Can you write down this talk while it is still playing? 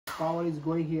power is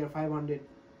going here 500,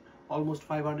 almost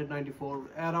 594,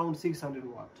 around 600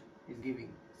 watt is giving,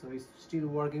 so it's still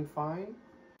working fine.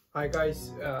 Hi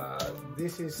guys,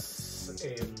 this is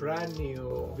a brand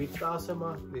new Virta asema.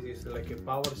 This is like a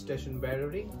power station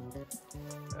battery,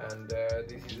 and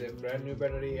this is a brand new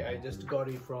battery. I just got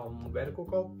it from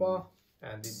Verkkokauppa,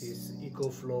 and this is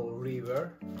Ecoflow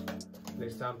River.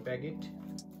 Let's unpack it.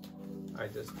 I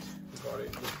just got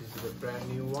it. This is the brand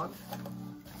new one.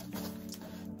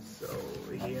 So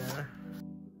here,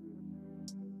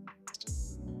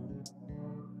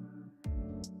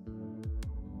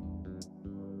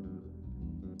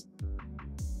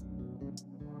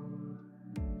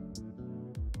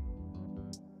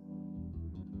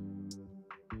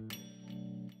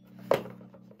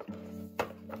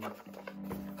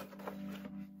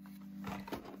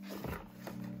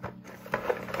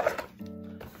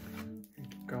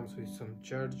 comes with some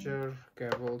charger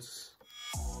cables,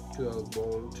 12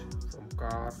 volt from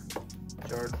car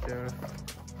charger,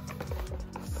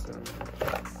 some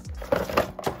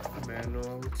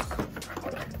manuals,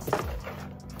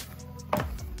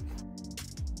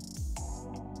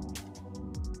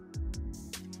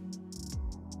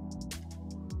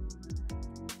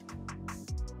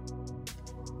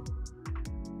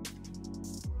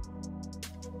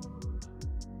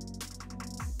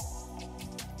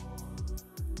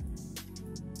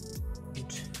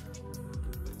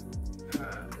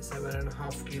 and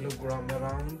 7.5 kilogram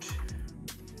around.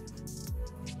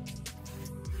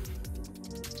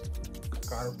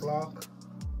 Car plug.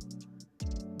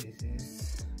 This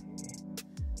is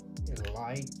a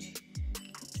light.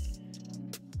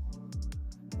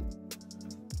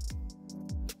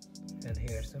 And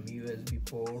here's some USB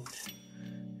port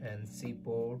and C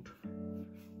port.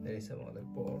 There is some other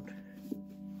port.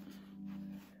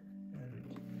 And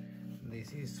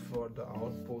this is for the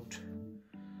output,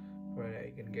 where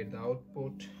I can get the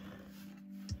output,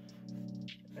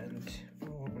 and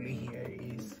probably here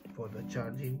is for the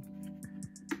charging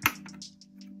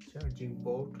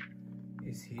port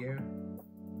is here.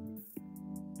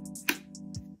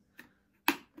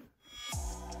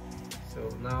 So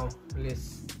now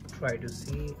let's try to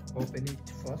see, open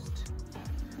it first,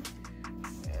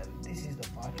 and this is the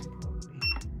button probably.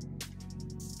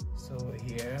 So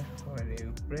here when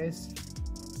you press,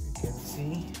 you can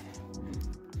see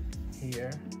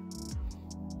here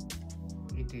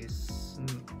it is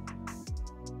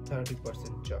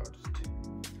 30% charged,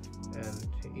 and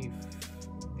if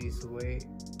this way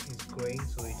is going,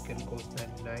 so it can go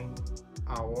 99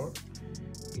 hours,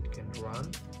 it can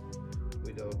run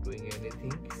without doing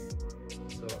anything.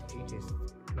 So it is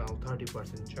now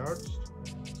 30% charged,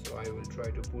 so I will try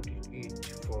to put it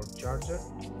for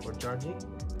charging,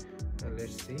 and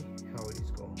let's see how it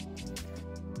is going.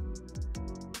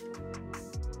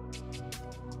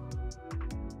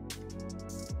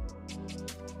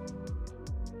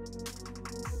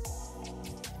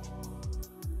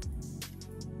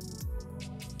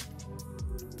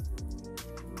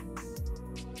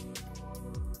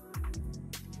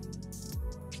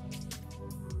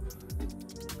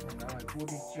 Put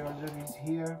it, charger is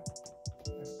here, I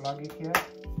plug it here,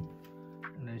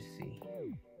 let's see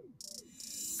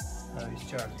how it's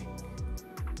charging.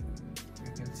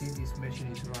 You can see this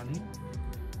machine is running,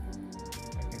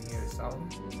 I can hear a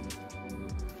sound.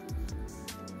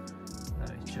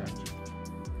 Now it's charging.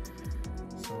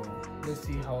 So let's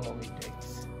see how long it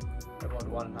takes. About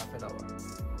 1.5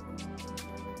 hours.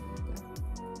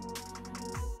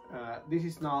 This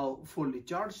is now fully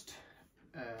charged.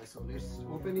 So let's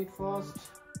open it first.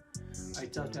 I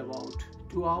charged about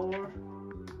 2 hours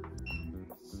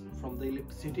from the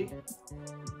electricity.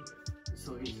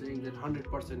 So it's saying that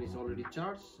 100% is already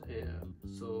charged.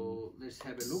 So let's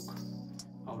have a look.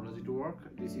 How does it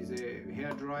work? This is a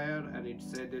hair dryer, and it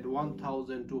said that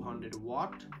 1200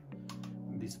 watt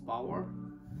this power.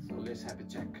 So let's have a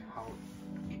check how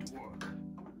it works.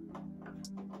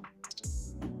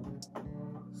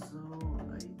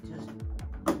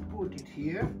 Put it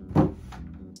here,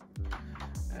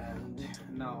 and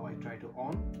now I try to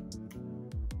on.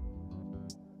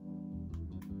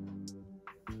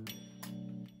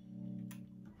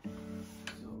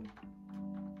 So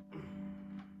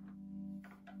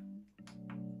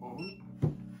on.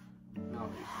 Now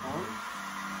it's on.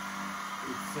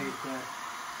 It says that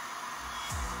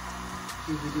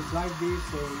if it is like this,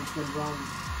 so it can run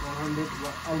 100,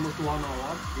 almost 1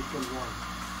 hour. It can run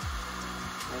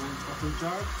 1%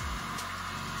 charge.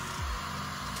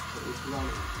 It's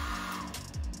running.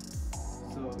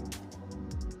 So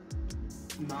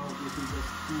now this is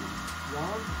just 1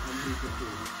 and this is 2.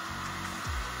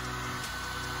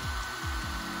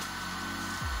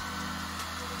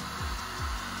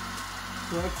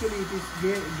 So actually it is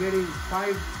getting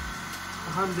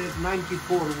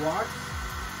 594 watts.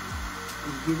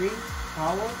 Is giving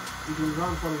power. It will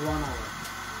run for 1 hour.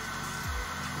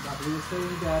 But we are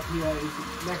saying that here is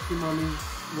maximum is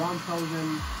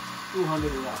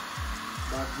 1200 watts.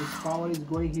 But this power is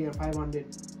going here 500,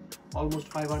 almost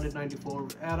 594,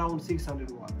 around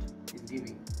 600 watt is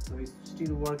giving. So it's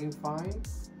still working fine.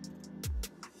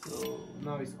 So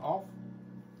now it's off.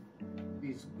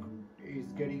 It's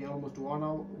getting almost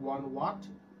 1 watt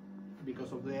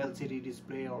because of the LCD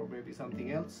display or maybe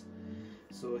something else.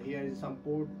 So here is some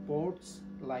ports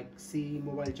like C,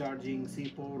 mobile charging,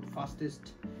 C port,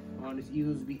 fastest one is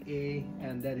USB A,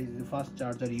 and that is the fast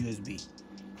charger USB.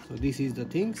 So this is the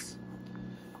things,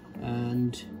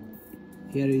 and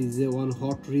here is the one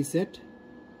hot reset.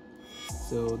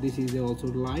 So this is also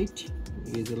light.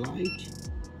 Is a light.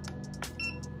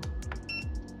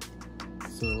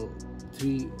 So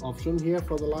 3 options here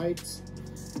for the lights,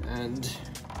 and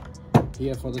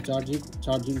here for the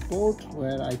charging port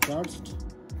where I charged.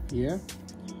 Here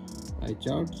I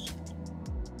charged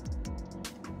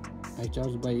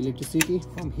by electricity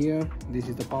from here. This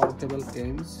is the power cable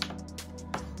comes,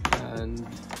 and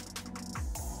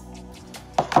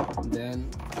then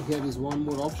here is one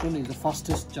more option, is the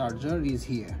fastest charger is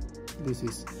here. This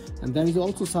is, and there is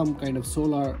also some kind of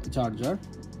solar charger,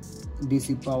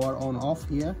 DC power on off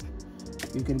here.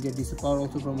 You can get DC power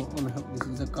also from on. This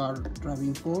is the car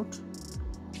driving port.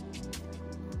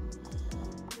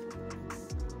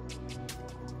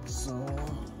 So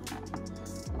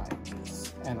like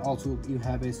this, and also you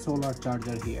have a solar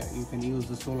charger here. You can use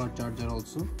the solar charger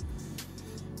also.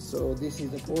 So this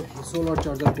is the port. The solar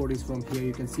charger port is from here.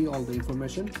 You can see all the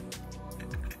information.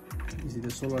 This is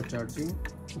the solar charging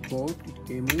port it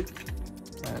came with,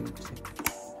 and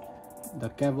the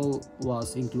cable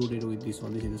was included with this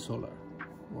one. This is the solar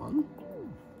one,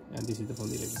 and this is the for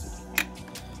the electricity.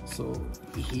 So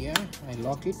here I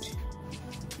lock it,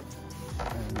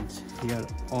 and here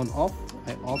on off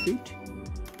I off it.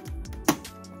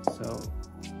 So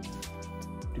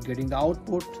to getting the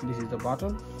output, this is the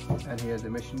button, and here the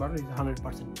machine button is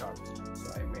 100% charged.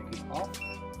 So I make it off.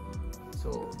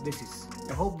 So this is,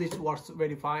 I hope this works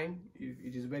very fine.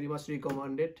 It is very much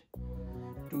recommended.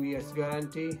 2 years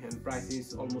guarantee, and price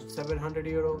is almost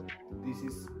 €700. This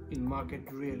is in market,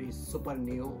 really super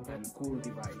new and cool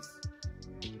device,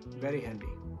 very handy.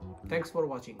 Thanks for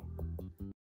watching.